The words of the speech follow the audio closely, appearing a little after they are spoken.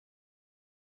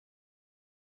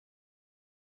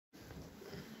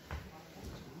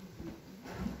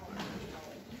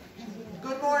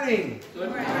Good morning. Good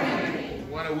morning. I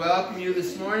want to welcome you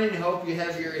this morning. I hope you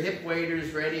have your hip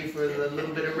waders ready for the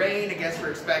little bit of rain. I guess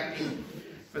we're expecting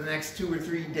for the next 2 or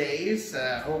 3 days.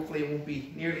 Hopefully it won't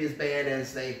be nearly as bad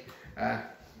as they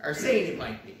are saying it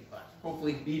might be, but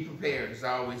hopefully be prepared is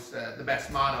always the best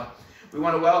motto. We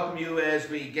want to welcome you as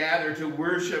we gather to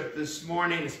worship this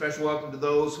morning. A special welcome to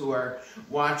those who are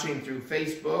watching through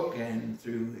Facebook and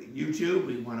through YouTube.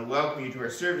 We want to welcome you to our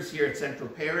service here at Central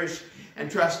Parish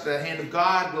and trust the hand of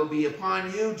God will be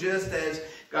upon you just as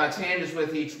God's hand is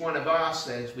with each one of us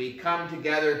as we come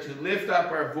together to lift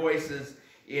up our voices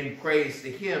in praise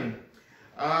to Him.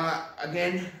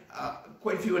 Again,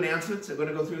 quite a few announcements. I'm going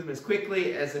to go through them as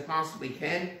quickly as I possibly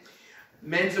can.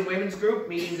 Men's and women's group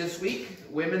meeting this week.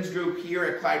 Women's group here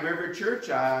at CLYDE River Church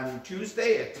on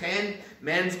Tuesday at 10.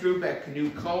 Men's group at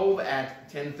COVE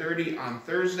at 10:30 on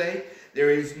Thursday. There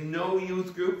is no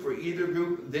youth group for either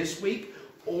group this week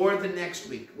or the next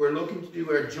week. We're looking to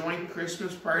do our joint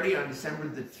Christmas party on December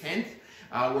the 10th.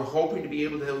 We're hoping to be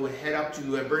able to head up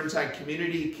to Burnside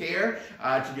Community Care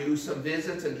to do some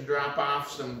visits and to drop off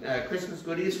some Christmas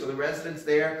goodies for the residents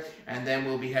there. And then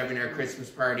we'll be having our Christmas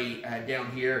party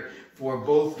down here for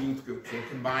both youth groups. We'll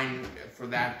combine for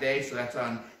that day. So that's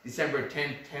on December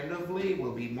 10th tentatively.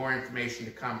 Will be more information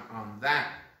to come on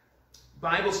that.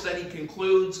 Bible study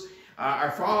concludes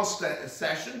our fall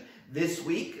session this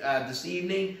week, this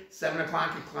evening, 7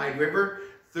 o'clock at CLYDE River.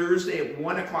 Thursday at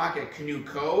 1 o'clock at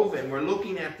COVE, and we're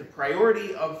looking at the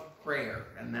priority of prayer,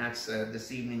 and that's this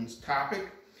evening's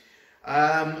topic.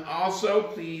 Also,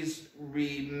 please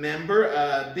remember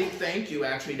a big thank you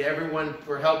actually to everyone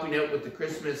for helping out with the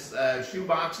Christmas shoe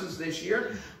boxes this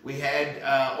year. We had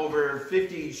over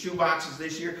 50 shoe boxes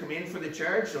this year come in for the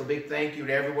church, so a big thank you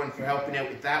to everyone for helping out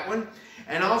with that one.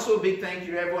 And also a big thank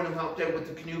you to everyone who helped out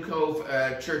with the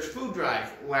COVE church food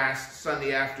drive last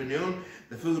Sunday afternoon.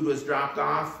 The food was dropped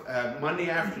off Monday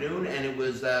afternoon, and it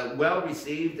was well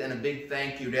received, and a big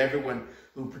thank you to everyone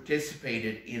who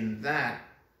participated in that.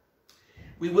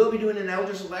 We will be doing an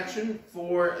elders election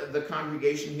for the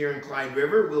congregation here in CLYDE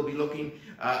River. We'll be looking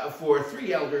for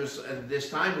 3 elders this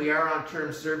time. We are on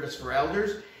term service for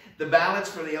elders. The ballots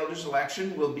for the elders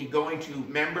election will be going to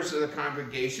members of the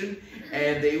congregation,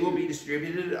 and they will be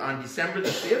distributed on December the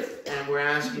 5th, and we're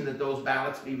asking that those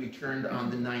ballots be returned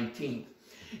on the 19th.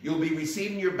 You'll be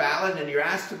receiving your ballot, and you're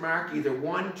asked to mark either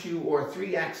 1, 2, or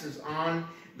 3 X's on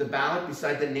the ballot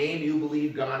beside the name you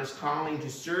believe God is calling to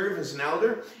serve as an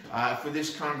elder for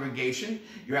this congregation.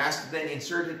 You're asked to then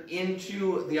insert it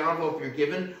into the envelope you're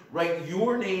given, write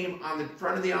your name on the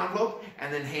front of the envelope,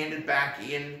 and then hand it back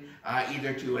in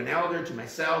either to an elder, to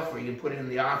myself, or you can put it in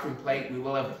the offering plate. We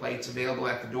will have plates available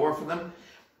at the door for them.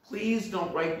 Please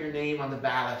don't write your name on the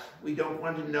ballot. We don't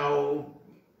want to know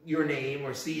your name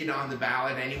or see it on the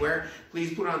ballot anywhere.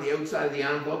 Please put it on the outside of the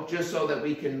envelope just so that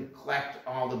we can collect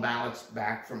all the ballots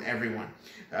back from everyone.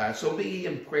 So be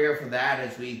in prayer for that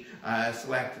as we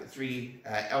select 3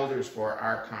 elders for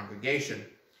our congregation.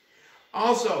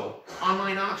 Also,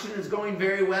 online auction is going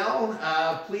very well.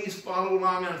 Please follow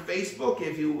along on Facebook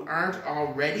if you aren't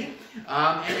already.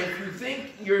 And if you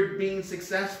think you're being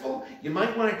successful, you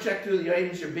might want to check through the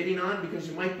items you're bidding on because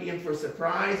you might be in for a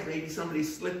surprise. Maybe somebody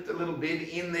slipped a little bid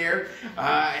in there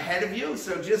ahead of you.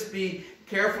 So just be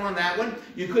careful on that one.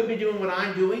 You could be doing what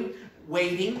I'm doing,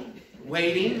 waiting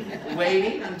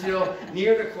until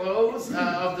near the close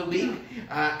of the week.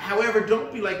 However,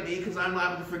 don't be like me because I'm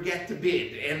liable to forget to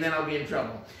bid and then I'll be in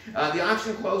trouble. The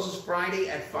auction closes Friday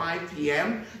at 5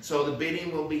 p.m. so the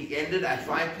bidding will be ended at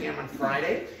 5 p.m. on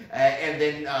Friday, and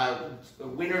then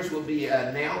winners will be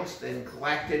announced and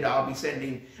collected.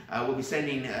 We'll be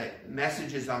sending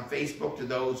messages on Facebook to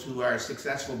those who are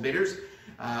successful bidders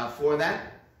for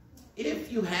that.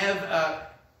 If you have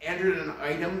entered an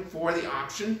item for the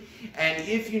auction, and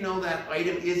if you know that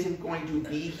item isn't going to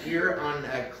be here on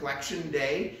collection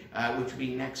day, which will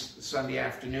be next Sunday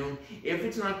afternoon, if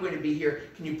it's not going to be here,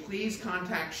 can you please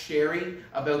contact Sherry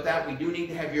about that? We do need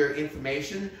to have your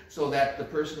information so that the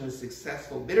person who's a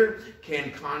successful bidder can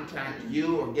contact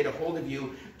you or get a hold of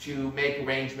you to make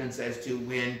arrangements as to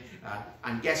when,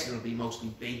 I'm guessing it'll be mostly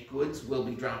baked goods, will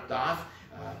be dropped off.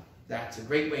 That's a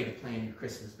great way to plan your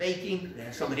Christmas baking.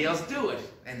 Have somebody else do it,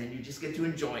 and then you just get to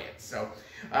enjoy it. So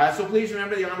please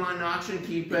remember the online auction.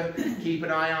 Keep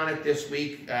an eye on it this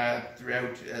week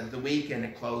throughout the week, and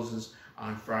it closes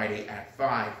on Friday at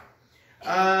 5.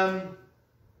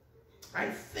 I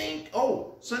think,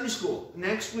 oh, Sunday school.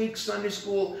 Next week, Sunday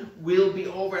school will be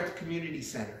over at the community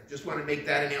center. Just want to make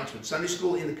that announcement. Sunday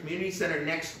school in the community center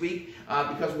next week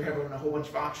because we're having a whole bunch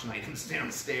of auction items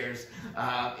downstairs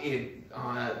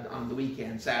on the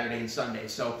weekend, Saturday and Sunday.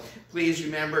 So please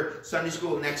remember, Sunday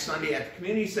school next Sunday at the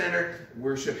community center,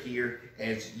 worship here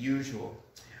as usual.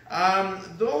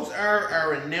 Those are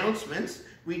our announcements.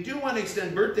 We do want to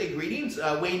extend birthday greetings.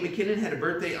 Wayne McKinnon had a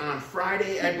birthday on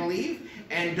Friday, I believe,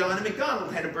 and Donna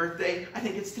McDonald had a birthday, I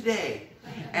think it's today.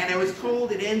 And I was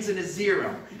told it ends in a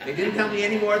 0. They didn't tell me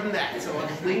any more than that, so I'll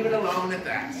just leave it alone at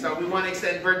that. So we want to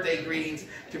extend birthday greetings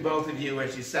to both of you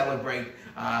as you celebrate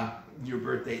your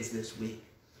birthdays this week.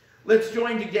 Let's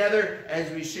join together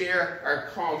as we share our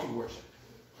call to worship.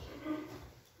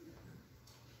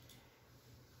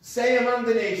 Say among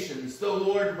the nations, the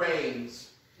Lord reigns.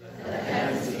 Let the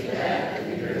heavens be glad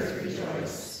and the earth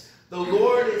rejoice. The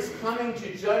Lord is coming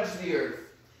to judge the earth.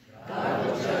 God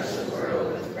will judge the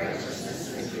world with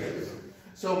righteousness and truth.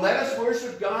 So let us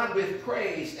worship God with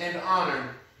praise and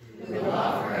honor. We will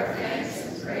offer our thanks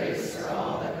and praise for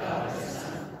all that God has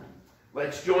done.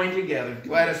 Let's join together.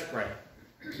 Let us pray.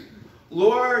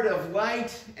 Lord of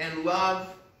light and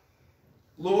love,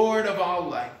 Lord of all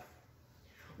life,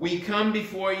 we come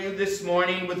before you this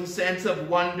morning with a sense of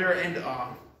wonder and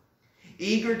awe,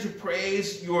 eager to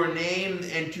praise your name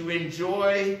and to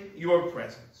enjoy your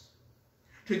presence,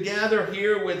 to gather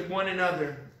here with one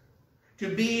another,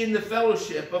 to be in the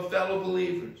fellowship of fellow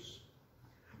believers.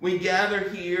 We gather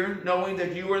here knowing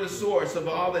that you are the source of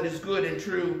all that is good and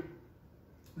true,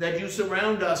 that you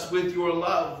surround us with your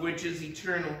love, which is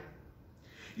eternal.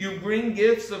 You bring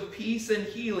gifts of peace and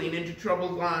healing into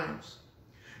troubled lives.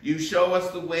 You show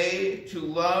us the way to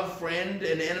love friend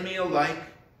and enemy alike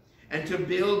and to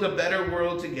build a better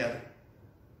world together.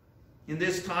 In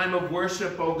this time of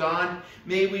worship, O God,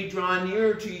 may we draw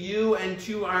nearer to you and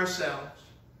to ourselves.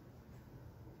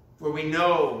 For we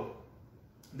know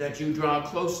that you draw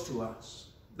close to us,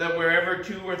 that wherever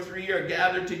 2 or 3 are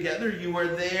gathered together, you are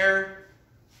there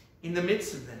in the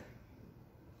midst of them.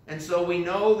 And so we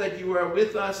know that you are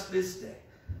with us this day.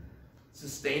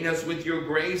 Sustain us with your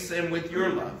grace and with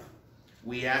your love.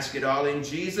 We ask it all in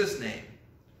Jesus' name.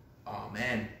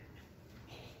 Amen.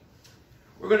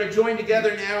 We're going to join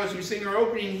together now as we sing our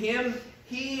opening hymn,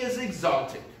 He is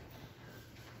Exalted.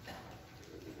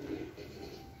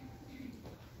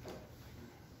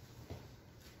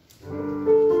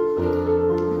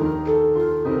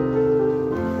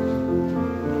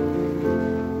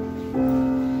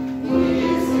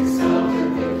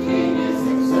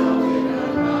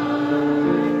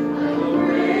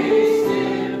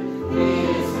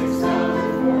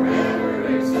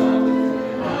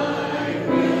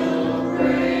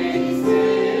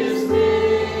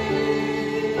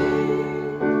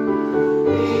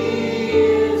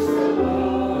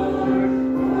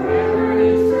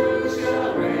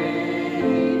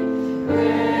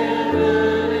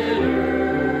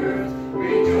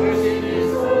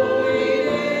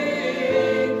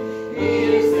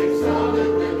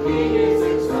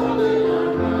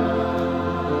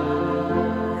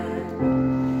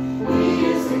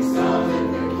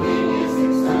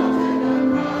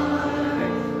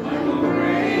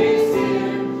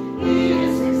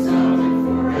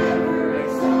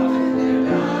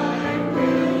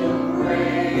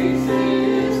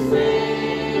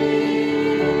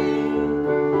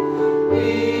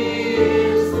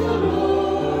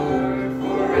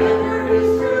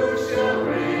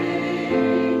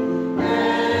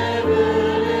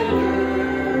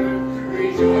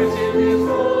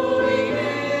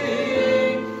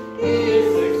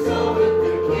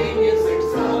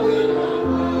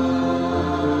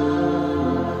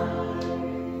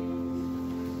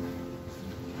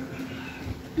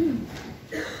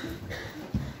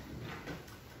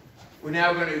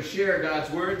 Share God's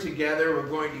word together. We're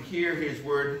going to hear his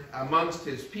word amongst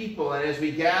his people. And as we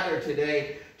gather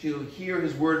today to hear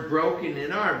his word broken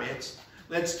in our midst,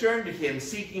 let's turn to him,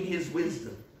 seeking his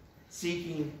wisdom,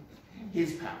 seeking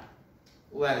his power.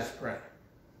 Let us pray.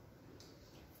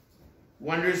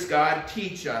 Wondrous God,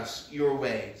 teach us your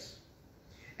ways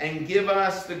and give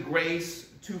us the grace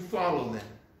to follow them.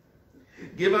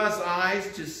 Give us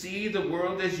eyes to see the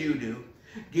world as you do.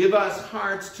 Give us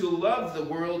hearts to love the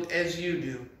world as you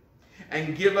do.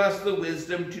 And give us the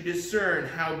wisdom to discern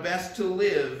how best to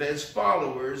live as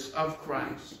followers of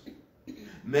Christ.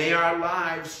 May our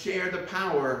lives share the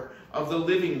power of the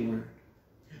living word.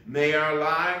 May our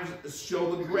lives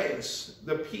show the grace,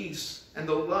 the peace, and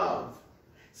the love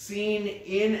seen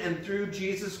in and through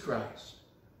Jesus Christ.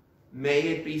 May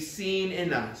it be seen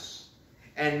in us,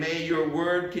 and may your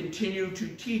word continue to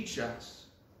teach us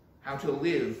how to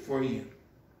live for you.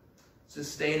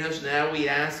 Sustain us now, we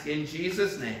ask in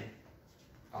Jesus' name.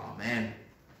 Amen.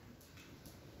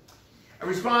 A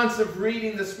responsive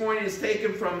reading this morning is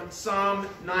taken from Psalm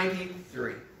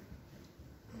 93.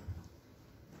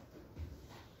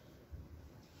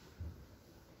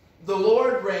 The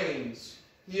Lord reigns.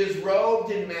 He is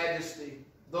robed in majesty.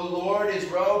 The Lord is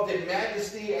robed in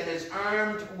majesty and is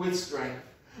armed with strength.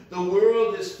 The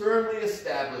world is firmly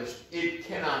established. It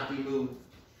cannot be moved.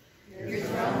 Your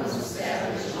throne was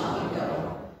established long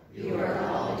ago. You are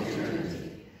all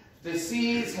eternity. The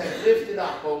seas have lifted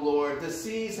up, O Lord. The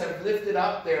seas have lifted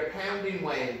up their pounding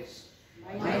waves.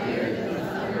 Mightier than the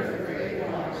thunder of great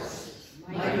waters.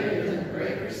 Mightier than the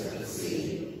breakers of the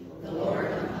sea. The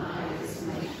Lord on high is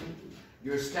mighty.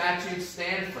 Your statutes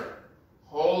stand firm.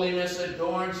 Holiness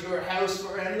adorns your house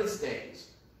for endless days,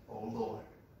 O Lord.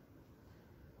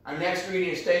 Our next reading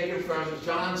is taken from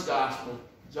John's Gospel,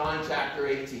 John chapter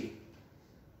 18.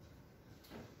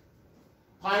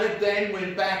 Pilate then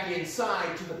went back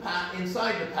inside the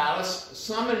palace,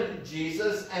 summoned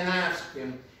Jesus, and asked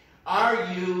him,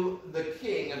 "Are you the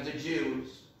king of the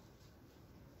Jews?"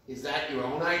 "Is that your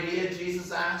own idea?"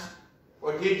 Jesus asked.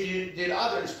 "Or did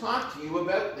others talk to you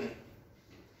about me?"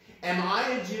 "Am I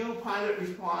a Jew?" Pilate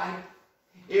replied.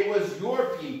 "It was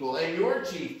your people and your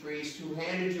chief priests who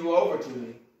handed you over to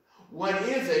me. What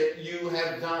is it you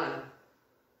have done?"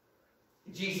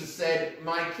 Jesus said,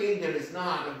 "My kingdom is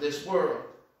not of this world.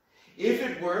 If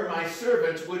it were, my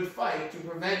servants would fight to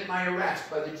prevent my arrest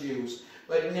by the Jews.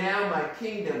 But now my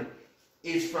kingdom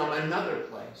is from another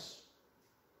place."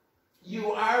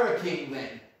 "You are a king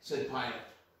then," said Pilate.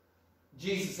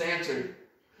 Jesus answered,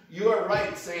 "You are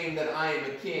right saying that I am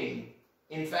a king.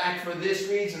 In fact, for this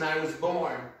reason I was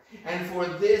born, and for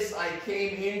this I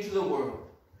came into the world,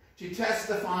 to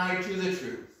testify to the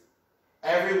truth.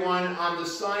 Everyone on the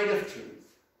side of truth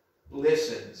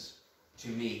listens to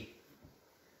me."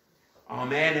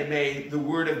 Amen, and may the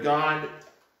word of God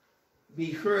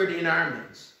be heard in our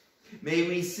midst. May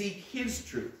we seek his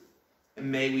truth,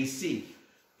 and may we seek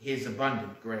his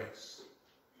abundant grace.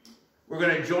 We're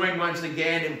going to join once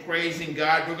again in praising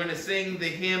God. We're going to sing the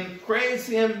hymn, "Praise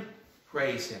Him,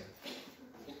 Praise Him."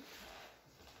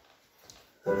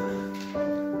 Praise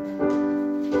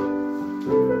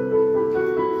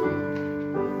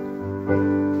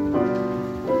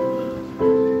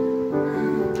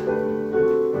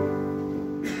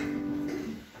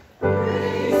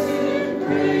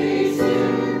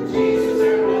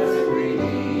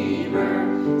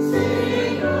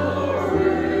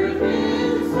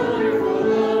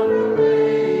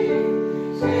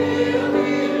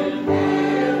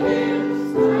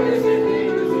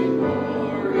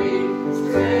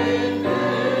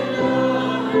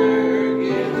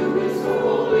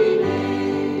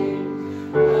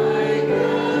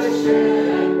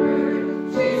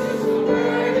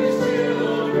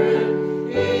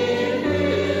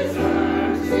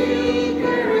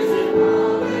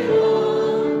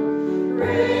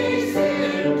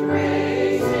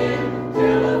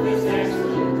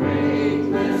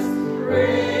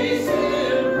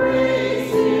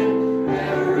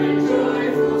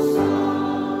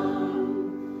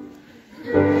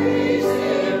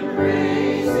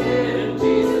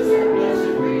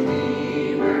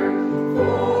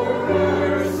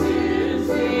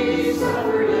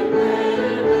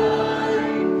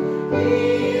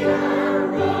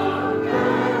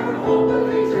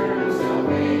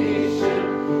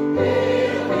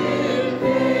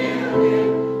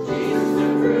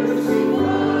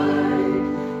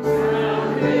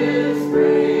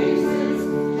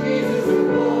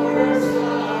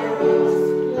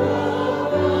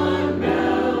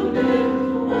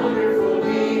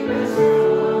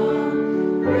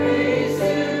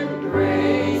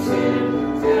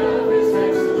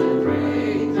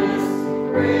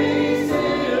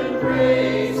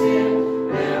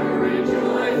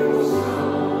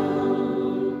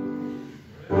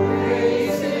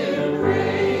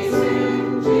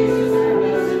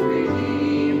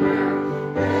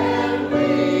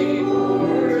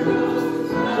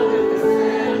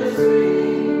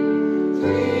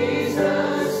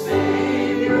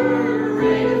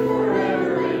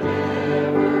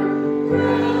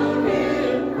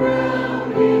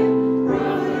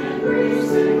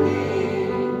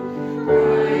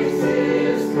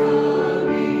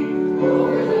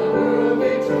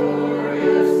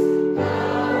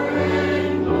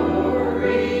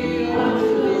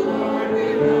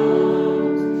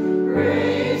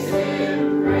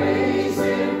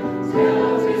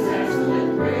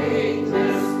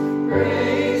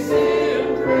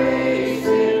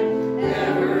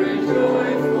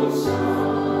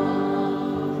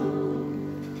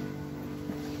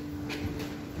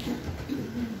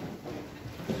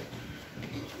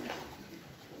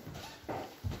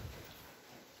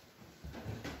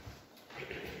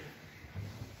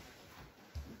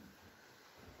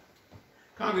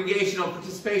Congregational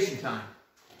participation time.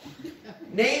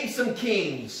 Name some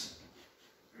kings.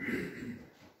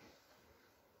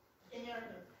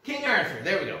 King Arthur,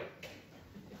 there we go.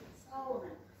 Solomon.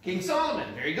 King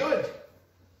Solomon, very good.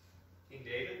 King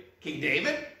David. King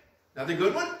David, another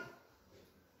good one.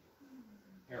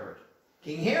 Herod.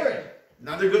 King Herod,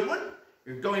 another good one.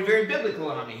 You're going very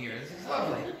biblical on me here. This is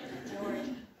lovely. George.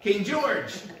 King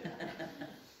George.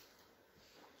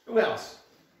 Who else?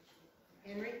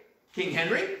 Henry. King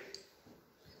Henry.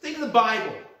 Think of the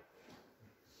Bible.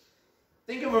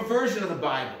 Think of a version of the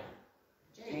Bible.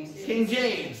 James. King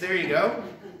James, there you go.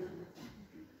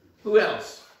 Who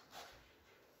else?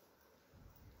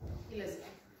 Elizabeth.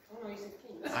 Oh no, you said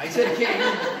king. I said king.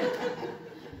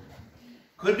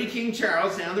 Could be King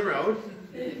Charles down the road.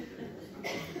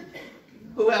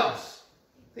 Who else?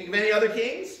 Think of any other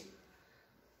kings?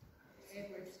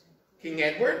 Edward. King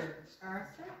Edward.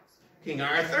 Arthur. King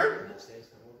Arthur.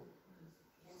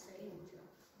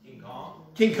 King Kong.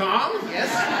 King Kong, yes.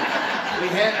 We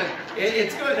have,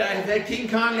 it's good. I've had King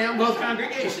Kong now in both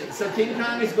congregations. So King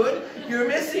Kong is good. You're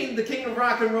missing the king of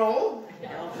rock and roll.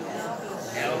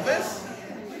 Elvis.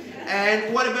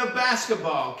 And what about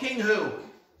basketball? King who?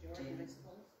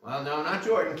 Well, no, not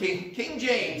Jordan. King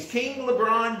James. King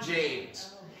LeBron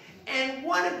James. And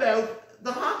what about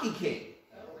the hockey king?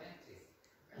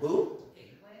 Who?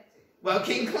 Well,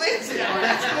 King Clancy. Oh,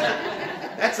 that's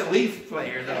good. That's a Leaf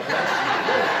player, though.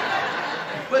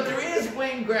 But there is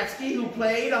Wayne Gretzky, who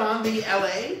played on the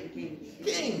LA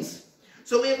Kings.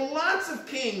 So we have lots of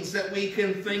kings that we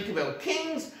can think about.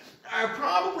 Kings are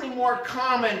probably more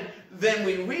common than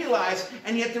we realize,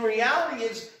 and yet the reality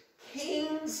is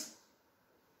kings,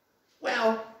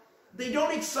 well, they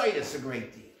don't excite us a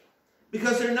great deal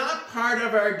because they're not part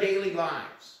of our daily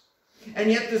lives. And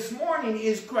yet this morning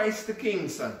is Christ the King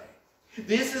Sunday.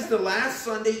 This is the last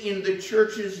Sunday in the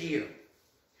church's year.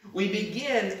 We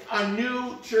begin a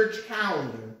new church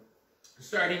calendar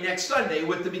starting next Sunday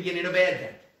with the beginning of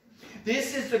Advent.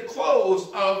 This is the close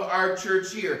of our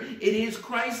church year. It is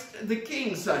Christ the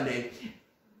King Sunday,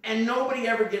 and nobody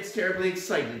ever gets terribly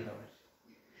excited about it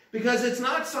because it's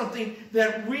not something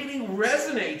that really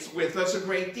resonates with us a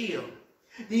great deal.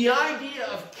 The idea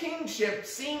of kingship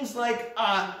seems like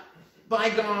a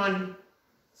bygone,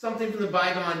 something from the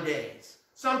bygone days,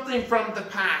 something from the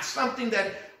past, something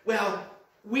that, well,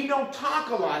 we don't talk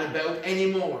a lot about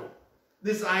anymore.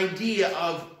 This idea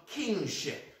of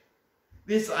kingship.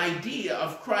 This idea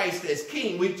of Christ as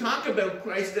king. We talk about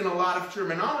Christ in a lot of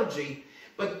terminology,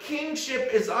 but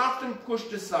kingship is often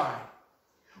pushed aside.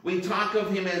 We talk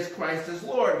of him as Christ as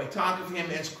Lord. We talk of him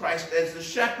as Christ as the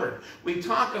shepherd. We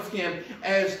talk of him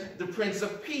as the Prince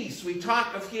of Peace. We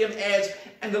talk of him as,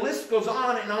 and the list goes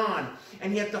on.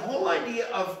 And yet the whole idea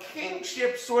of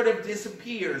kingship sort of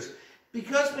disappears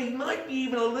because we might be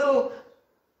even a little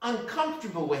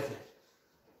uncomfortable with it.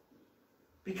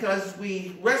 Because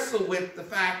we wrestle with the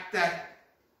fact that,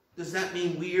 does that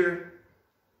mean we're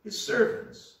his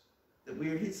servants? That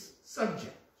we're his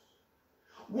subjects?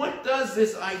 What does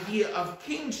this idea of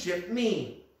kingship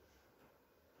mean?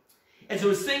 As I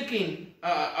was thinking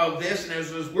of this, and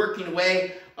as I was working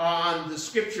away on the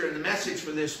scripture and the message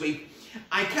for this week,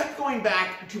 I kept going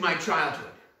back to my childhood.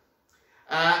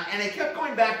 And I kept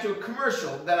going back to a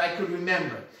commercial that I could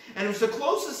remember. And it was the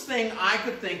closest thing I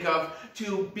could think of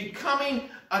to becoming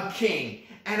a king.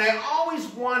 And I always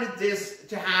wanted this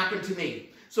to happen to me.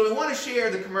 So I want to share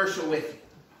the commercial with you.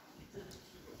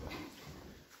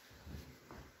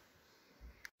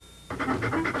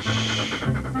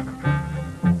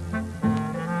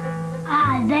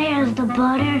 Ah, there's the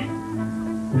butter.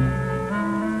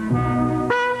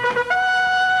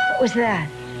 What was that?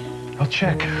 I'll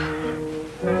check.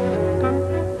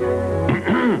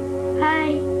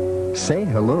 Hi. Say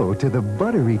hello to the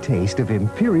buttery taste of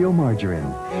Imperial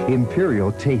margarine.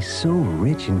 Imperial tastes so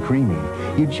rich and creamy,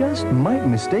 you just might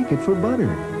mistake it for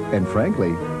butter. And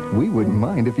frankly, we wouldn't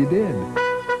mind if you did.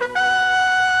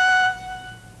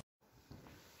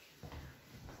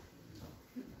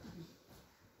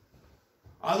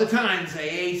 All the times I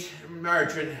ate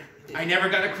margarine, I never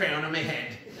got a crown on my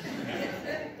head.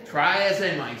 Try as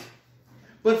I might.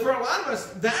 But for a lot of us,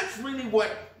 that's really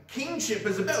what kingship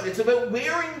is about. It's about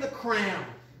wearing the crown.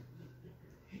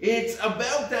 It's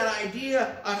about that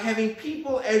idea of having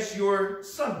people as your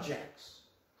subjects.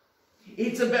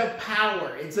 It's about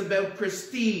power. It's about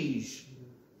prestige.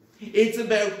 It's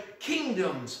about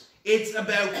kingdoms. It's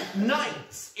about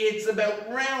knights. It's about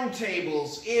round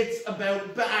tables. It's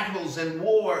about battles and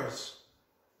wars.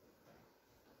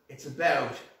 It's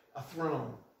about a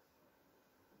throne.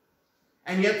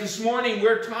 And yet this morning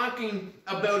we're talking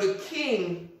about a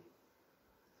king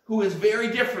who is very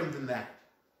different than that.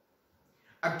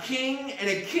 A king and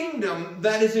a kingdom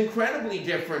that is incredibly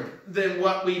different than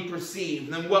what we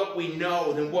perceive, than what we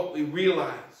know, than what we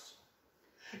realize.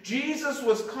 Jesus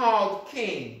was called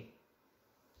king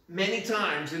many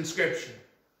times in Scripture.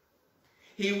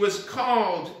 He was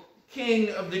called King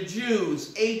of the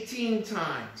Jews 18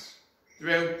 times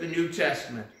throughout the New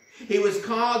Testament. He was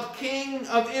called King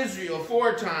of Israel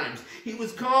 4 times. He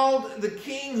was called the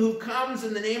King who comes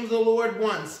in the name of the Lord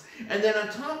once. And then on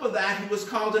top of that, he was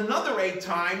called another 8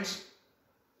 times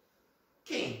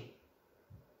King.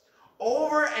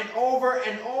 Over and over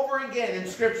and over again in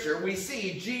Scripture, we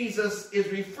see Jesus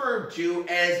is referred to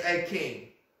as a king.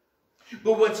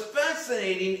 But what's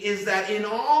fascinating is that in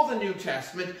all the New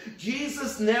Testament,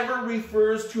 Jesus never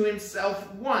refers to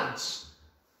himself once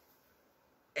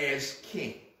as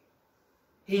king.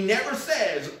 He never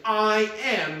says, I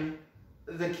am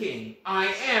the king. I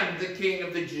am the King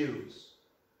of the Jews.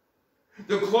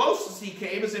 The closest he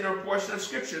came is in our portion of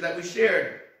Scripture that we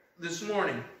shared this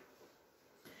morning.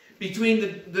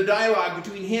 Between the dialogue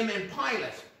between him and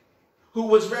Pilate, who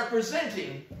was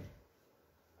representing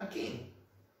a king.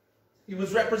 He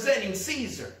was representing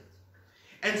Caesar.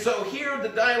 And so here the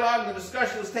dialogue, the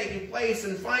discussion was taking place,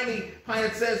 and finally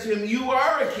Pilate says to him, you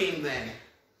are a king then.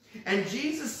 And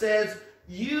Jesus says,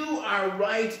 you are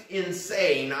right in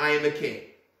saying I am a king.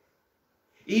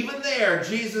 Even there,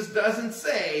 Jesus doesn't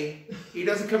say, he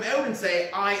doesn't come out and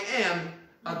say, I am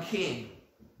a king.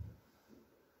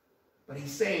 But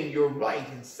he's saying you're right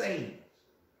in saying it.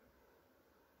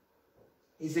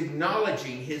 He's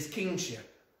acknowledging his kingship.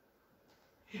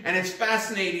 And it's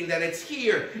fascinating that it's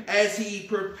here, as he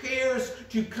prepares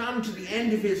to come to the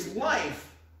end of his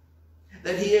life,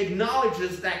 that he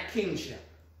acknowledges that kingship.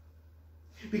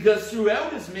 Because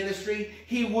throughout his ministry,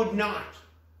 he would not.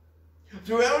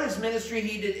 Throughout his ministry,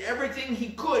 he did everything he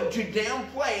could to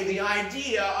downplay the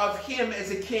idea of him as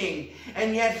a king.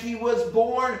 And yet he was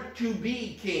born to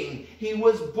be king. He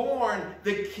was born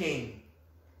the king.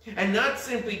 And not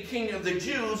simply king of the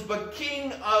Jews, but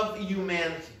king of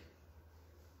humanity.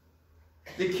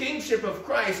 The kingship of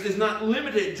Christ is not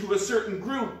limited to a certain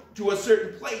group, to a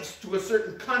certain place, to a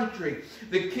certain country.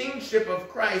 The kingship of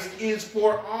Christ is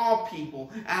for all people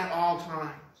at all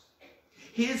times.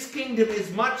 His kingdom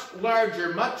is much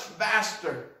larger, much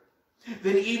vaster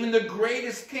than even the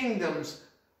greatest kingdoms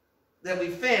that we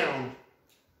found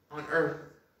on earth.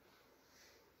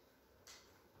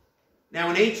 Now,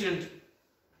 in ancient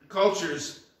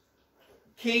cultures,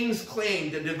 kings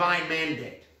claimed a divine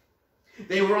mandate.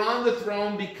 They were on the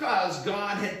throne because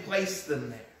God had placed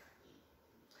them there.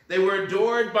 They were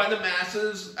adored by the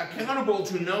masses, accountable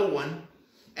to no one,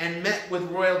 and met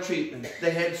with royal treatment.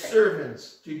 They had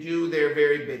servants to do their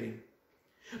very bidding.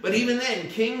 But even then,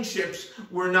 kingships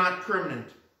were not permanent.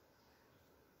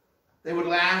 They would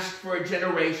last for a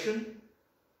generation.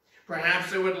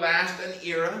 Perhaps they would last an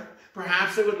era.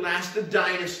 Perhaps they would last a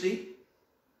dynasty.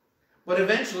 But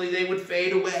eventually they would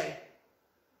fade away.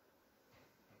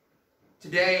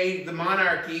 Today, the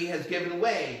monarchy has given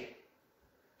way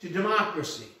to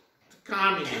democracy, to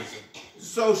communism, to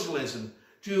socialism,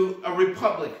 to a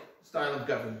republic style of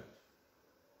government.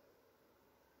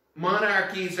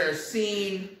 Monarchies are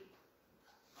seen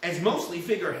as mostly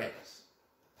figureheads.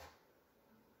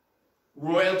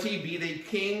 Royalty, be they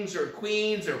kings or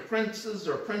queens or princes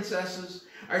or princesses,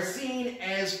 are seen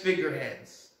as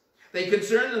figureheads. They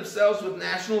concern themselves with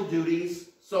national duties,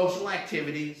 social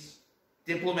activities,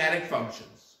 diplomatic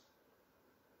functions.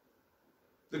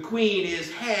 The Queen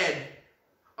is head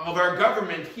of our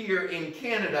government here in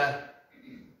Canada,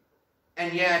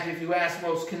 and yet if you ask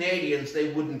most Canadians,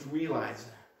 they wouldn't realize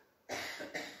that.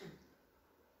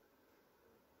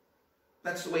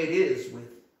 That's the way it is with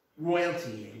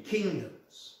royalty and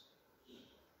kingdoms.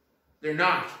 They're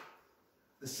not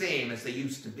the same as they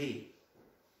used to be.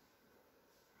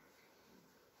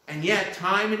 And yet,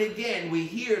 time and again, we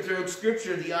hear throughout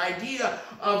Scripture the idea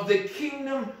of the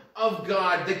kingdom of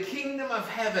God, the kingdom of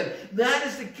heaven. That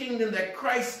is the kingdom that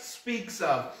Christ speaks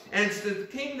of. And it's the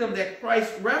kingdom that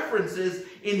Christ references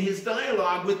in his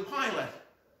dialogue with Pilate.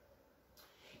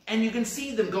 And you can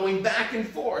see them going back and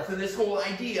forth in this whole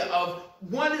idea of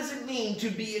what does it mean to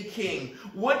be a king?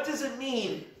 What does it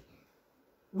mean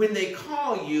when they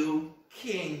call you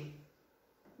king?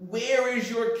 Where is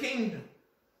your kingdom?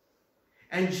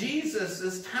 And Jesus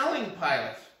is telling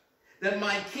Pilate that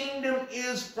my kingdom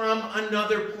is from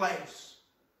another place.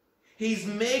 He's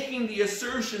making the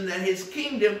assertion that his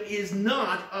kingdom is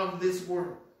not of this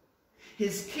world.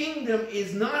 His kingdom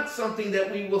is not something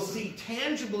that we will see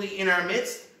tangibly in our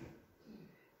midst,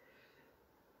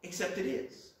 except it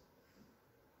is.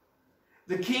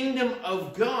 The kingdom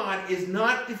of God is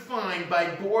not defined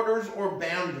by borders or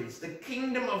boundaries. The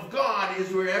kingdom of God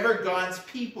is wherever God's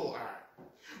people are,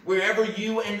 wherever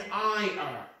you and I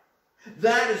are.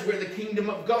 That is where the kingdom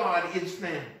of God is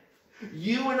found.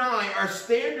 You and I are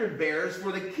standard bearers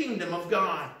for the kingdom of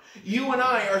God. You and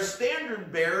I are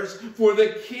standard bearers for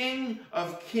the King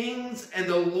of Kings and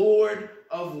the Lord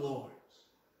of Lords.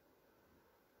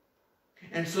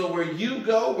 And so where you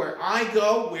go, where I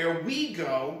go, where we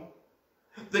go,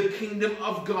 the kingdom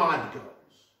of God goes.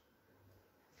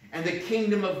 And the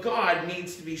kingdom of God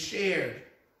needs to be shared.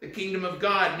 The kingdom of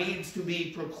God needs to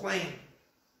be proclaimed.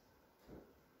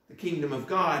 The kingdom of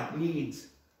God needs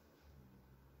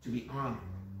to be honored.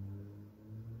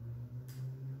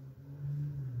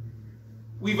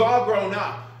 We've all grown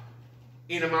up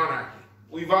in a monarchy.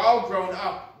 We've all grown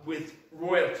up with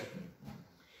royalty.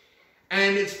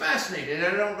 And it's fascinating. And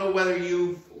I don't know whether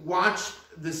you've watched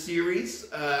the series.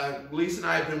 Lisa and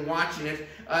I have been watching it.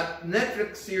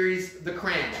 Netflix series, The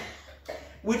Crown,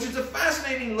 which is a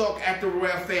fascinating look at the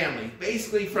royal family.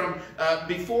 Basically from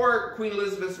before Queen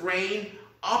Elizabeth's reign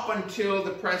up until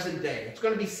the present day. It's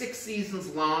going to be 6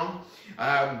 seasons long.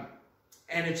 And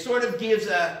it sort of gives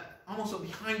almost a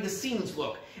behind-the-scenes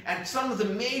look at some of the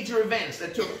major events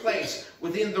that took place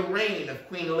within the reign of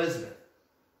Queen Elizabeth.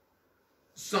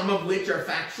 Some of which are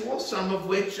factual, some of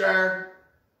which are,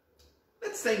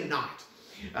 let's say, not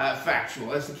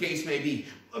factual, as the case may be.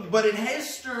 But it has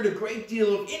stirred a great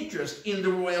deal of interest in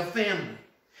the royal family.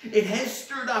 It has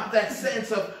stirred up that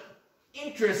sense of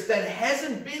interest that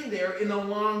hasn't been there in a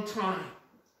long time.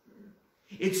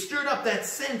 It stirred up that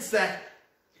sense that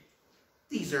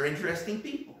these are interesting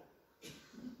people.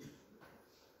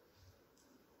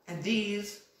 And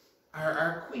these are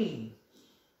our queen.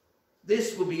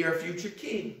 This will be our future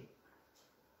king.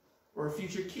 Or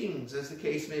future kings, as the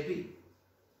case may be.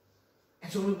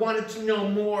 And so we wanted to know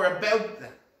more about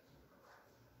them.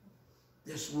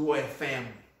 This royal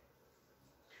family.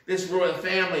 This royal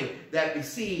family that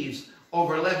receives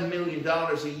over $11 million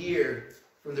a year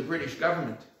from the British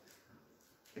government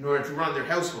in order to run their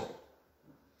household.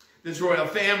 This royal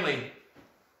family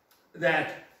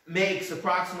that makes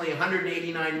approximately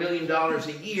 $189 million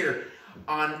a year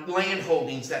on land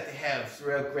holdings that they have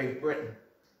throughout Great Britain.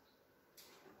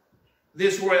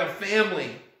 This royal family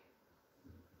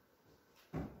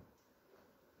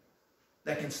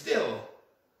that can still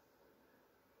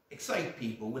excite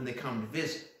people when they come to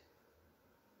visit.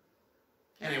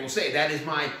 And I will say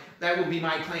that will be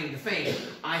my claim to fame.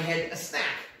 I had a snack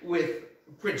with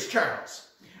Prince Charles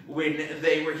when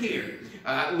they were here.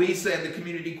 Lisa and the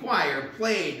community choir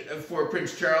played for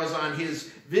Prince Charles on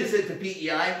his visit to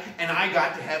PEI, and I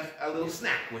got to have a little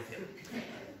snack with him.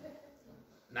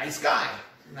 Nice guy.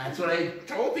 That's what I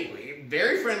told people.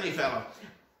 Very friendly fellow.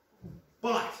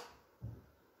 But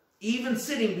even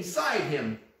sitting beside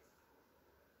him,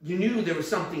 you knew there was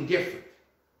something different.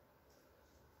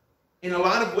 In a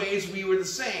lot of ways, we were the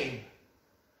same.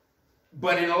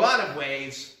 But in a lot of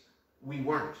ways, we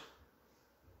weren't.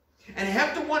 And I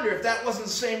have to wonder if that wasn't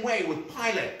the same way with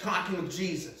Pilate talking with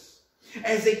Jesus.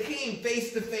 As they came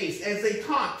face to face, as they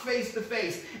talked face to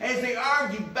face, as they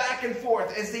argued back and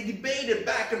forth, as they debated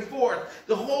back and forth,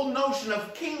 the whole notion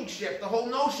of kingship, the whole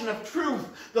notion of truth,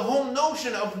 the whole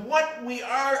notion of what we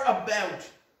are about.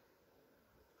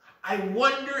 I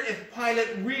wonder if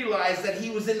Pilate realized that he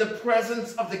was in the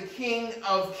presence of the King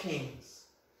of Kings.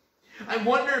 I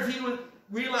wonder if he would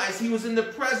realize he was in the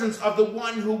presence of the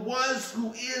one who was,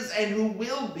 who is, and who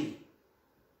will be.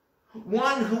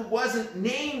 One who wasn't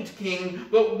named king,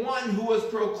 but one who was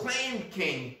proclaimed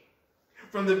king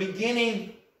from the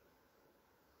beginning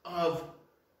of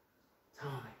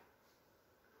time.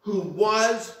 Who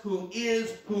was, who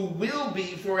is, who will be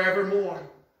forevermore.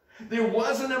 There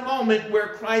wasn't a moment where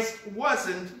Christ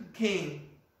wasn't king.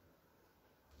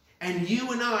 And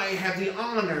you and I have the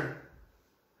honor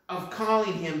of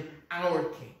calling him our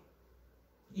king.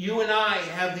 You and I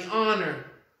have the honor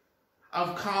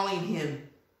of calling him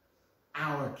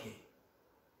our king.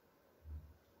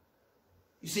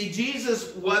 You see,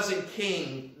 Jesus wasn't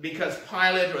king because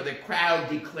Pilate or the crowd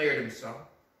declared him so.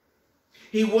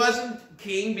 He wasn't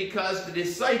king because the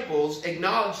disciples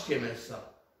acknowledged him as so.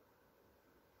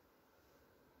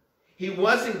 He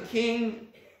wasn't king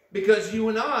because you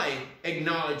and I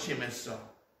acknowledge him as so.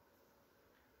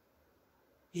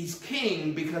 He's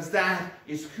king because that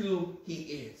is who he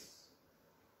is.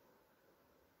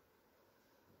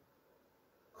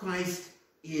 Christ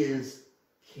is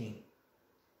king.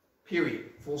 Period.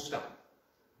 Full stop.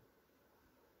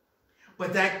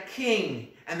 But that king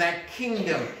and that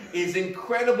kingdom is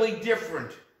incredibly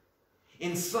different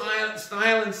in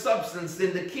style and substance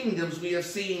than the kingdoms we have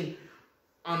seen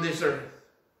on this earth.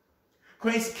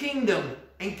 Christ's kingdom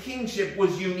and kingship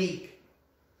was unique,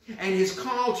 and his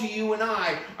call to you and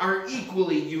I are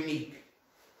equally unique.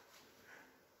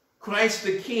 Christ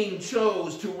the King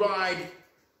chose to ride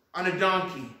on a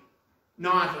donkey,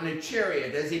 not on a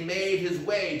chariot, as he made his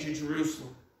way to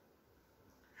Jerusalem.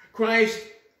 Christ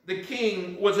the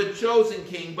King was a chosen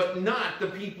king, but not the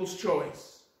people's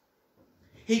choice.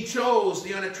 He chose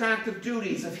the unattractive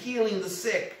duties of healing the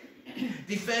sick,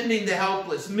 defending the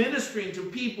helpless, ministering to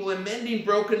people, and mending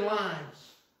broken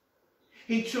lives.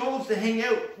 He chose to hang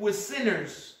out with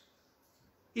sinners.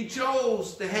 He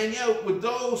chose to hang out with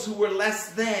those who were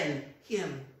less than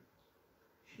him.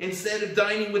 Instead of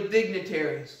dining with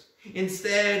dignitaries,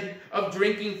 instead of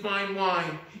drinking fine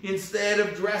wine, instead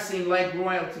of dressing like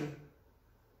royalty.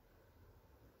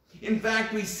 In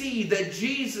fact, we see that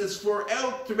Jesus,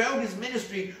 throughout his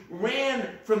ministry, ran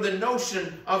from the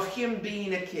notion of him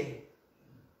being a king.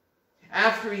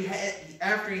 After he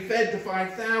fed the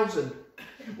 5,000,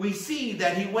 we see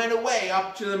that he went away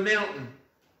up to the mountain,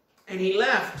 and he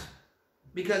left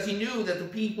because he knew that the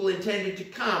people intended to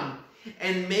come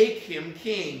and make him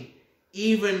king,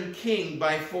 even king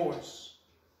by force.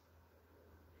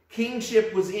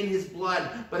 Kingship was in his blood,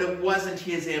 but it wasn't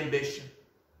his ambition,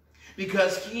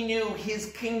 because he knew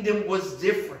his kingdom was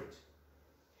different.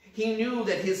 He knew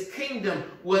that his kingdom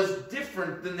was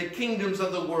different than the kingdoms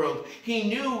of the world. He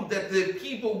knew that the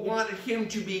people wanted him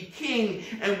to be king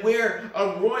and wear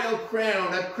a royal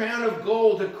crown, a crown of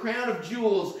gold, a crown of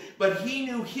jewels. But he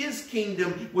knew his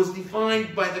kingdom was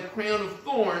defined by the crown of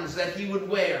thorns that he would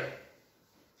wear.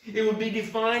 It would be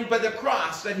defined by the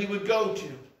cross that he would go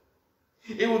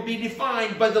to. It would be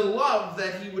defined by the love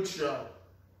that he would show.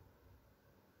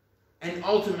 And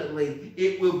ultimately,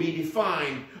 it will be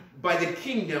defined by the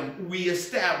kingdom we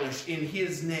establish in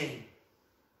his name.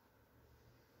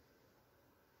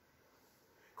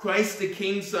 Christ the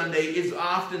King Sunday is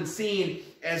often seen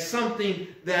as something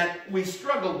that we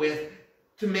struggle with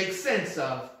to make sense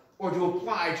of or to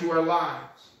apply to our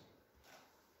lives.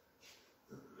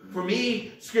 For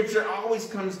me, Scripture always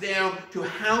comes down to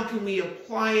how can we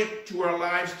apply it to our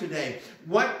lives today?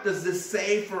 What does this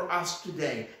say for us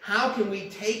today? How can we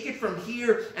take it from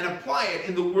here and apply it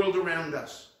in the world around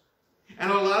us? And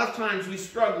a lot of times we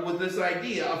struggle with this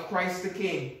idea of Christ the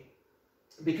King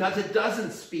because it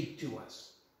doesn't speak to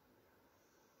us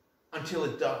until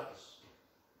it does.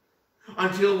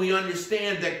 Until we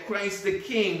understand that Christ the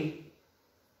King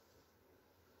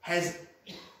has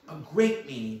a great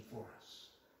meaning for us,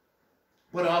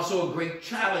 but also a great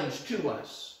challenge to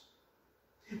us.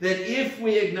 That if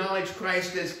we acknowledge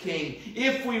Christ as King,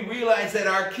 if we realize that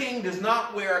our King does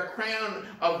not wear a crown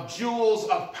of jewels,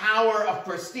 of power, of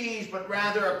prestige, but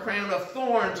rather a crown of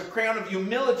thorns, a crown of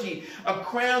humility, a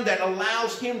crown that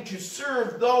allows him to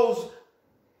serve those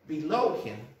below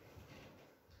him,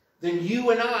 then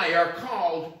you and I are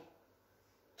called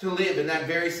to live in that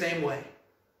very same way.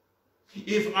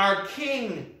 If our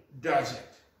King does it,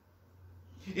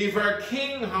 if our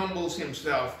King humbles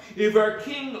himself, if our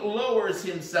King lowers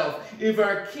himself, if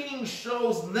our King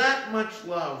shows that much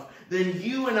love, then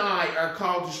you and I are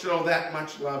called to show that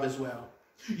much love as well.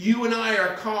 You and I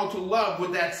are called to love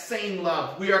with that same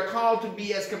love. We are called to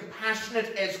be as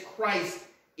compassionate as Christ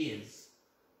is,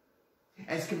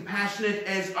 as compassionate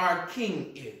as our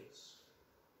King is.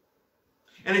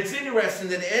 And it's interesting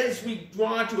that as we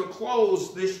draw to a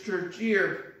close this church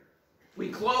year, we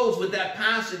close with that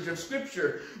passage of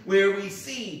Scripture where we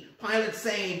see Pilate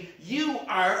saying, "You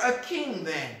are a king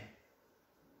then."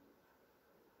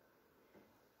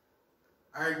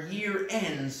 Our year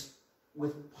ends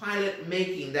with Pilate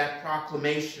making that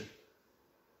proclamation.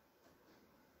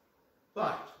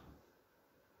 But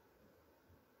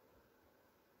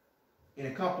in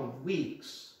a couple of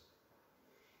weeks,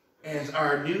 as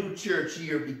our new church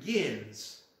year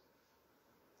begins,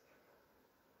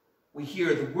 we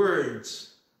hear the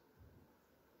words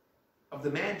of the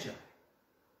Magi.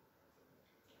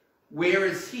 Where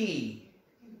is he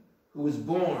who was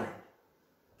born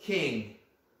King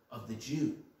of the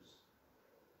Jews?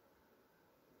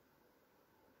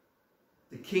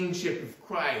 The kingship of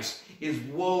Christ is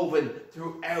woven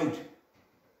throughout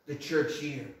the church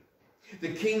year.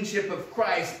 The kingship of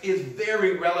Christ is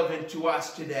very relevant to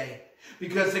us today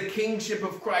because the kingship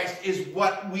of Christ is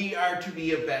what we are to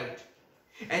be about.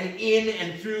 And in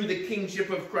and through the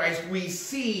kingship of Christ, we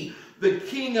see the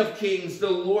King of Kings, the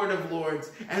Lord of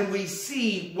Lords, and we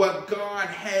see what God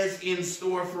has in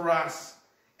store for us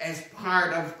as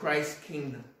part of Christ's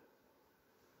kingdom.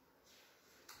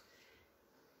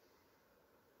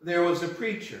 There was a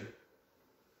preacher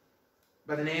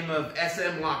by the name of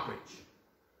S.M. Lockridge.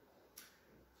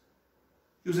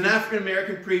 He was an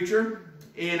African-American preacher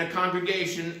in a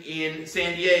congregation in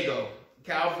San Diego,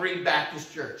 Calvary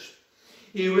Baptist Church.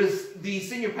 He was the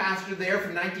senior pastor there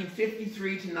from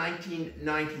 1953 to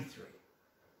 1993.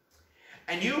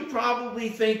 And you probably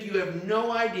think you have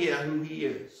no idea who he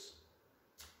is.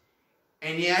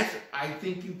 And yet, I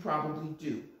think you probably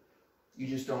do. You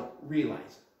just don't realize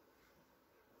it.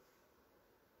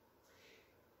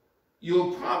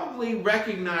 You'll probably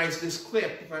recognize this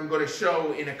clip I'm going to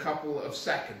show in a couple of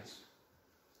seconds.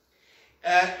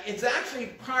 It's actually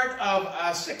part of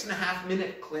a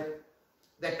 6.5-minute clip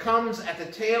that comes at the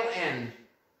tail end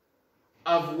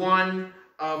of one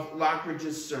of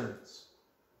Lockridge's sermons.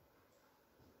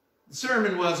 The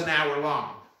sermon was an hour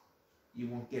long. You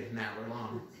won't get an hour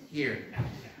long here.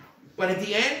 But at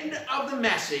the end of the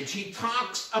message, he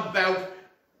talks about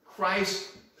Christ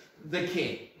the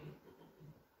King.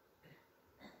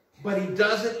 But he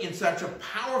does it in such a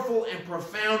powerful and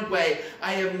profound way.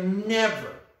 I have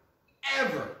never,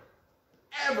 ever,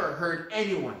 ever heard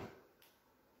anyone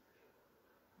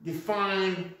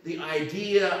define the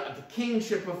idea of the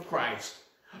kingship of Christ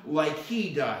like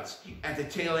he does at the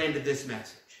tail end of this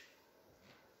message.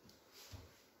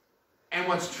 And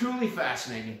what's truly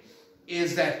fascinating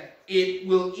is that it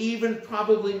will even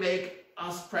probably make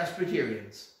us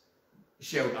Presbyterians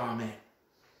shout amen.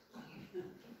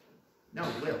 No,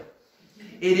 it will.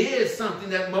 It is something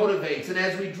that motivates. And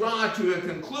as we draw to a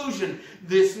conclusion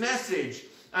this message,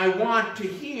 I want to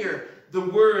hear the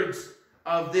words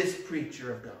of this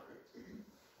preacher of God.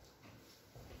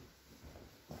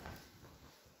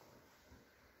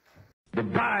 The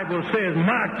Bible says,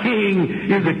 my king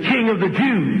is the king of the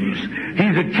Jews.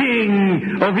 He's a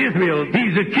king of Israel.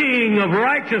 He's a king of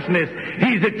righteousness.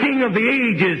 He's the king of the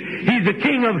ages. He's the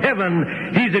king of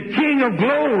heaven. He's the king of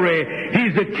glory.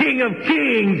 He's the king of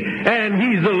kings. And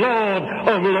he's the Lord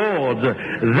of lords.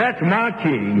 That's my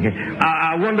king.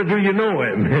 I wonder, do you know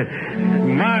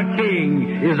him? My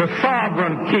king is a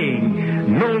sovereign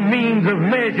king. No means of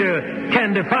measure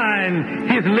can define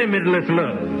his limitless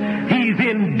love. He's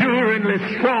enduringly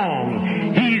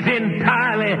strong. He's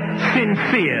entirely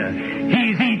sincere.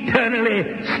 He's eternally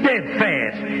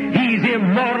steadfast. He's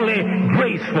immortally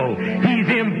graceful. He's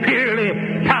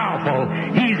imperially powerful.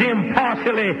 He's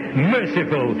impartially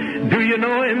merciful. Do you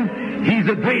know him? He's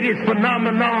the greatest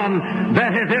phenomenon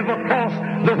that has ever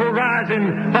crossed the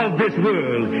horizon of this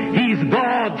world. He's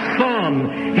God's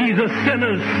Son. He's a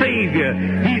sinner's Savior.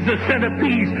 He's the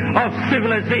centerpiece of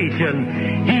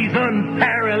civilization. He's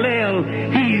unparalleled.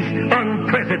 He's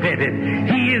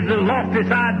unprecedented. He is the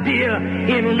loftiest idea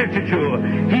in literature.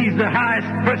 He's the highest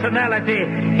personality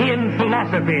in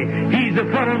philosophy. He's the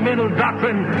fundamental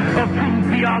doctrine of true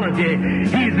theology.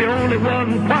 He's the only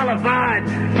one qualified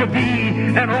to be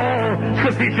an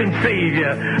all-sufficient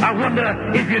Savior. I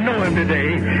wonder if you know him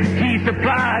today. He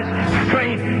supplies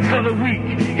strength for the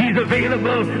weak. He's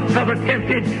available for the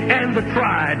tempted and the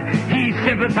tried. He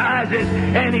sympathizes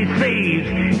and he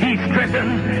saves. He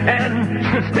strengthens and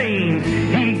sustains.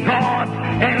 He guards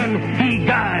and he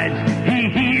guides. He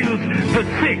heals the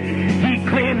sick. He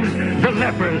cleanses the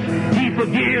lepers. He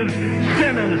forgives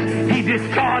sinners. He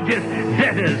discharges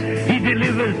debtors. He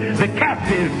delivers the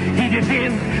captive. He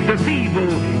defends the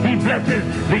feeble. He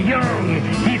blesses the young.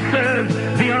 He serves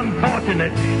the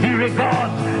unfortunate. He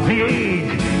regards the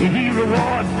aged. He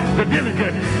rewards the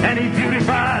diligent. And he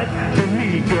beautifies the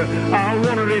meek. I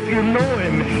wonder if you know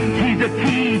him. He's the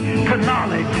key to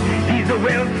knowledge. He's the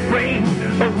wellspring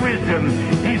of wisdom.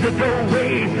 He's the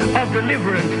doorway of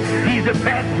deliverance. He's the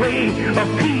pathway of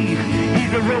peace.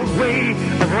 He's the roadway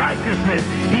of righteousness.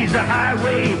 He's the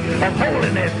highway of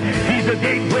holiness. He's the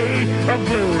gateway of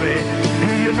glory.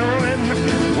 Do you know him?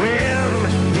 Well,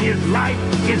 his light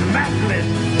is matchless.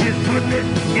 His goodness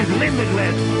is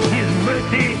limitless. His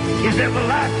mercy is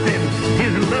everlasting.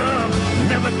 His love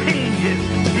never changes.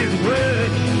 His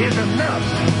word is enough.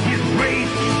 His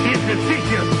grace is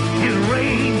sufficient. His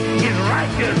reign is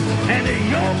righteous. And his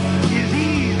yoke is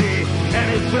easy. And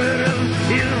his burden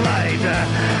is light.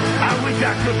 I wish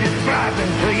I could describe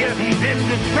him to you. He's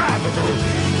indescribable.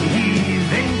 He's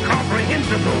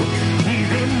incomprehensible. He's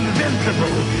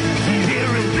invincible. He's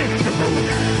irresistible.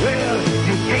 Well,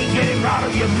 you can't get him out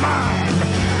of your mind.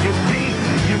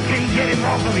 You can't get him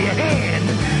off of your hand.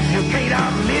 You can't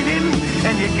outlive him,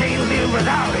 and you can't live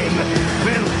without him.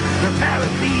 Well, the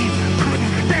Pharisees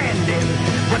couldn't stand him,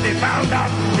 but they found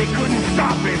out they couldn't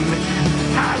stop him.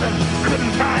 Pilate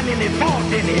couldn't find any fault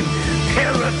in him.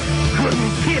 Herod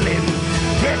couldn't kill him.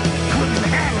 Death couldn't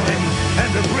handle him, and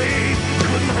the grave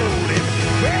couldn't hold him.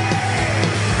 Yeah!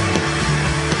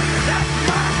 That's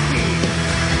my king.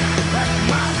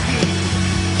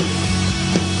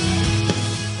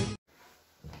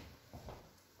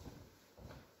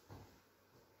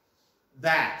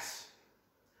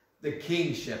 the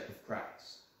kingship of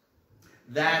Christ.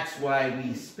 That's why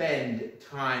we spend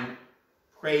time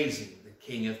praising the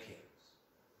King of Kings.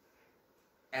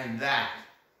 And that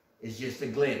is just a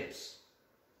glimpse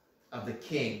of the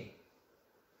King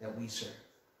that we serve.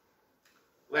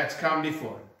 Let's come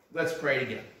before him. Let's pray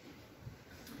together.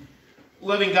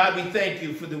 Loving God, we thank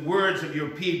you for the words of your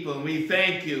people. And we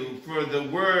thank you for the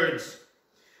words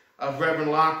of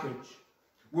Reverend Lockridge.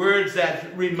 Words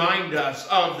that remind us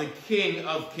of the King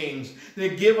of Kings.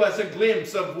 That give us a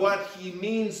glimpse of what he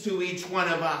means to each one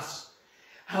of us.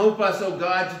 Help us, oh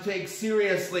God, to take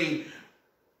seriously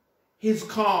his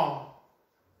call.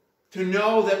 To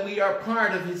know that we are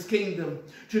part of his kingdom.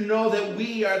 To know that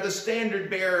we are the standard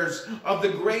bearers of the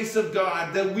grace of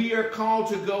God. That we are called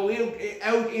to go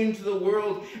out into the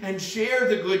world and share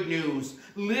the good news.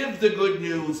 Live the good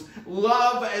news.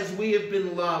 Love as we have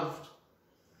been loved.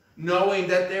 Knowing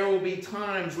that there will be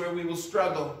times where we will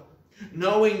struggle.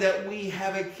 Knowing that we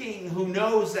have a king who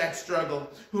knows that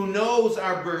struggle. Who knows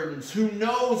our burdens. Who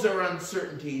knows our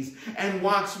uncertainties. And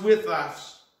walks with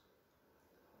us.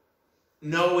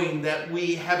 Knowing that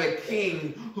we have a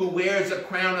king who wears a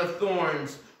crown of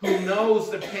thorns, who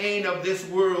knows the pain of this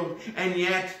world, and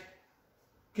yet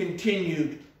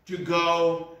continued to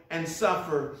go and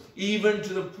suffer, even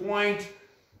to the point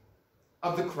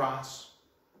of the cross,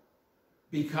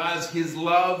 because his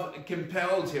love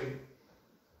compelled him.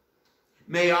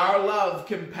 May our love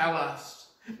compel us.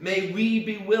 May we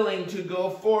be willing to go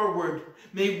forward.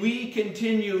 May we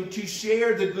continue to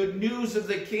share the good news of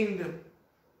the kingdom.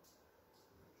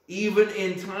 Even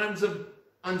in times of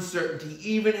uncertainty,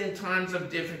 even in times of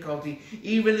difficulty,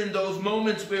 even in those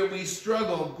moments where we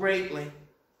struggle greatly.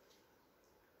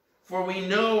 For we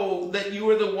know that you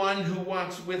are the one who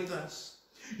walks with us.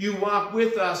 You walk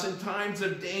with us in times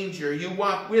of danger. You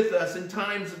walk with us in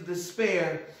times of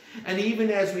despair. And even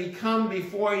as we come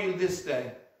before you this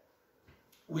day,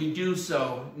 we do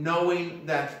so knowing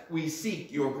that we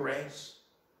seek your grace.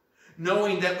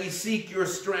 Knowing that we seek your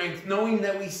strength, knowing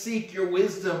that we seek your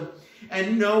wisdom,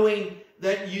 and knowing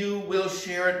that you will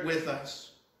share it with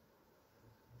us.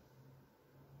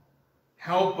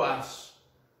 Help us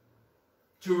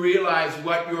to realize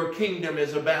what your kingdom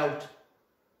is about.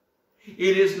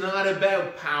 It is not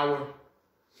about power.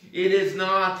 It is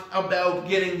not about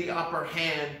getting the upper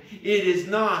hand. It is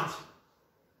not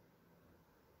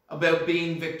about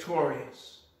being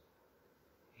victorious.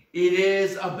 It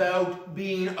is about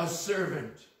being a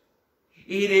servant.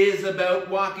 It is about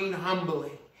walking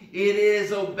humbly. It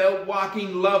is about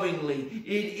walking lovingly.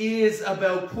 It is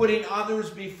about putting others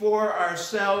before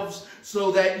ourselves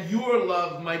so that your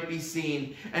love might be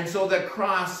seen and so the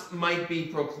cross might be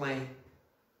proclaimed.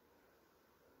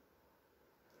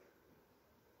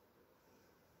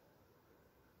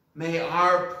 May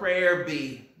our prayer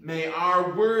be, may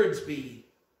our words be,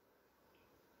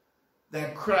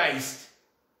 that Christ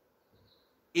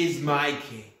is my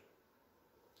King.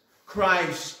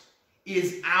 Christ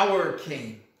is our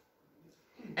King.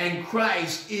 And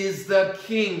Christ is the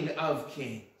King of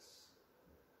Kings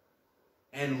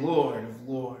and Lord of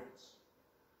Lords.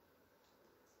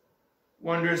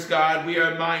 Wondrous God, we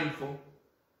are mindful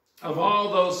of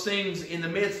all those things in the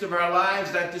midst of our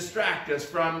lives that distract us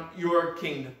from your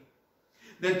kingdom,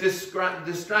 that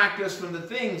distract us from the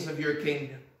things of your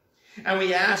kingdom. And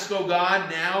we ask, oh God,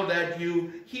 now that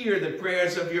you hear the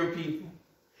prayers of your people.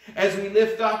 As we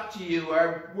lift up to you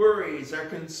our worries, our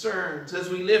concerns, as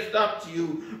we lift up to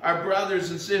you our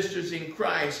brothers and sisters in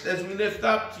Christ, as we lift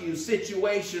up to you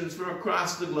situations from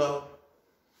across the globe.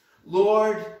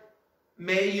 Lord,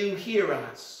 may you hear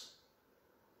us.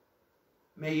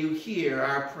 May you hear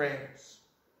our prayers.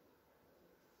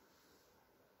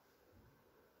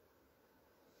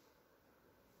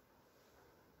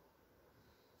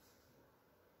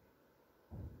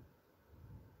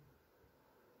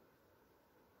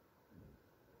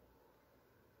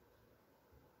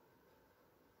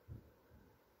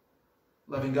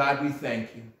 Loving God, we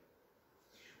thank you.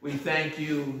 We thank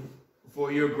you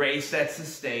for your grace that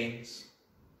sustains.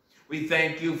 We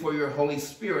thank you for your Holy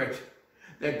Spirit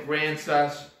that grants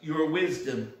us your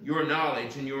wisdom, your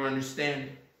knowledge, and your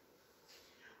understanding.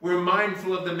 We're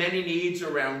mindful of the many needs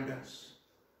around us.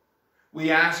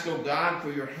 We ask, oh God,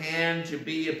 for your hand to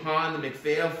be upon the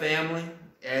McPhail family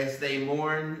as they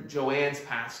mourn Joanne's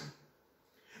passing.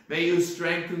 May you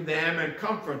strengthen them and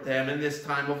comfort them in this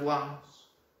time of loss.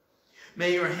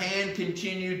 May your hand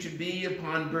continue to be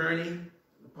upon Bernie,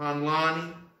 upon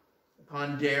Lonnie,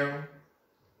 upon Daryl,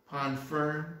 upon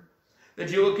Fern, that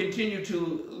you will continue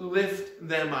to lift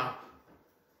them up,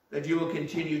 that you will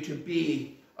continue to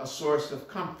be a source of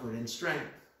comfort and strength.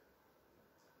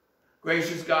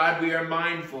 Gracious God, we are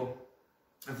mindful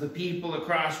of the people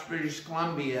across British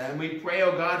Columbia, and we pray,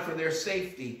 oh God, for their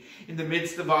safety in the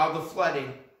midst of all the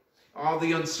flooding, all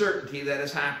the uncertainty that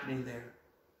is happening there.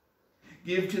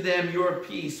 Give to them your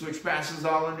peace, which passes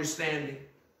all understanding.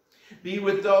 Be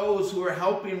with those who are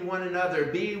helping one another.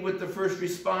 Be with the first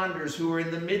responders who are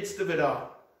in the midst of it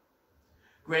all.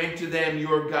 Grant to them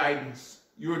your guidance,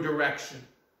 your direction,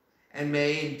 and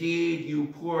may indeed you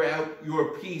pour out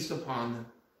your peace upon them.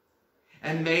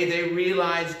 And may they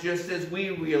realize, just as we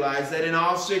realize, that in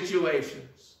all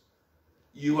situations,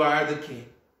 you are the King,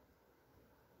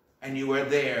 and you are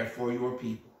there for your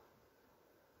people.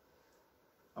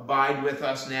 Abide with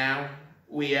us now,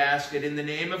 we ask it in the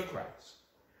name of Christ,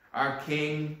 our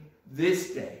King,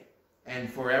 this day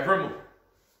and forevermore.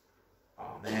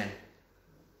 Amen.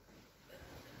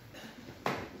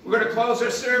 We're going to close our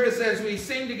service as we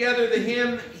sing together the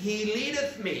hymn, He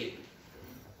Leadeth Me.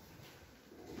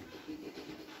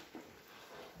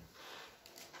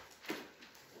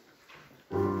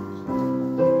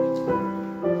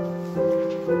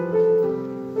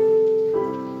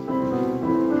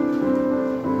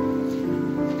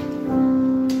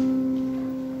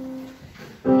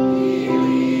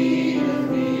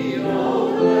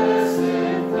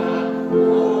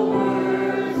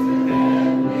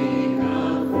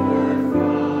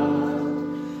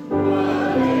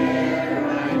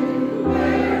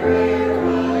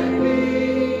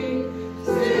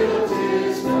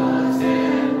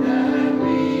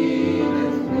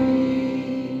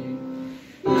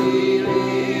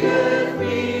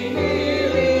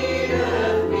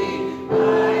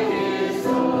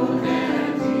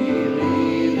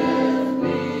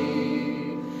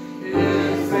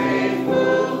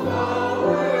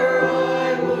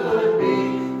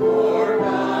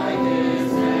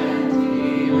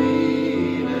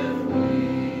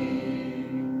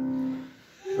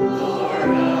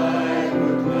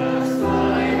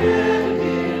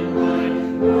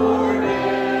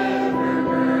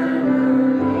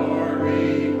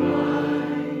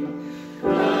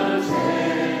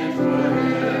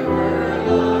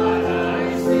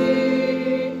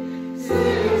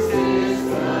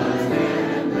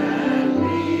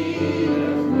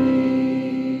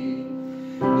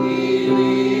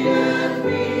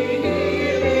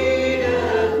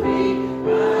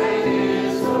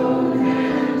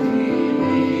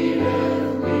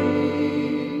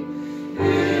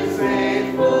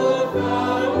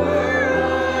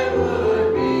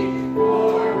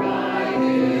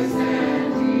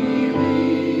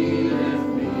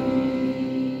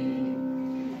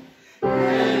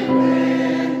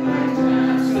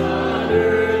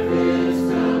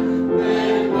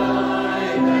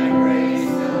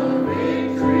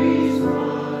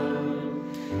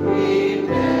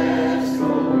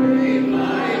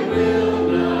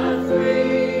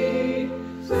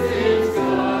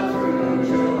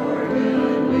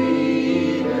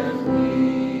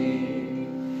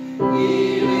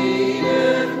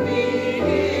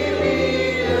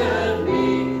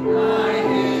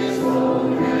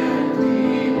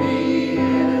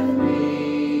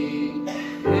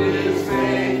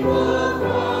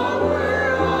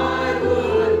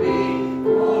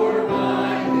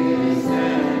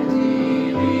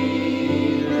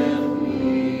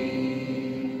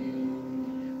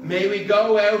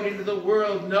 Go out into the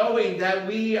world knowing that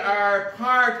we are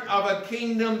part of a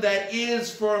kingdom that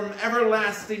is from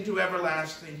everlasting to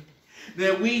everlasting.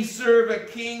 That we serve a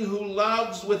King who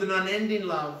loves with an unending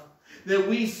love. That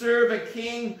we serve a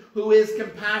King who is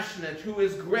compassionate, who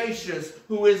is gracious,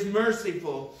 who is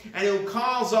merciful, and who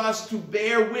calls us to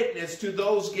bear witness to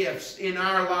those gifts in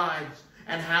our lives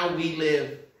and how we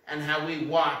live and how we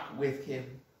walk with Him.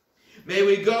 May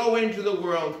we go into the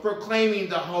world proclaiming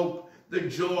the hope, the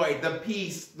joy, the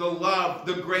peace, the love,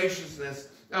 the graciousness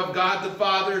of God the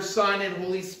Father, Son, and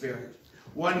Holy Spirit,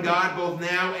 one God both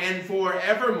now and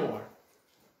forevermore.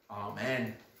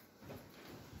 Amen.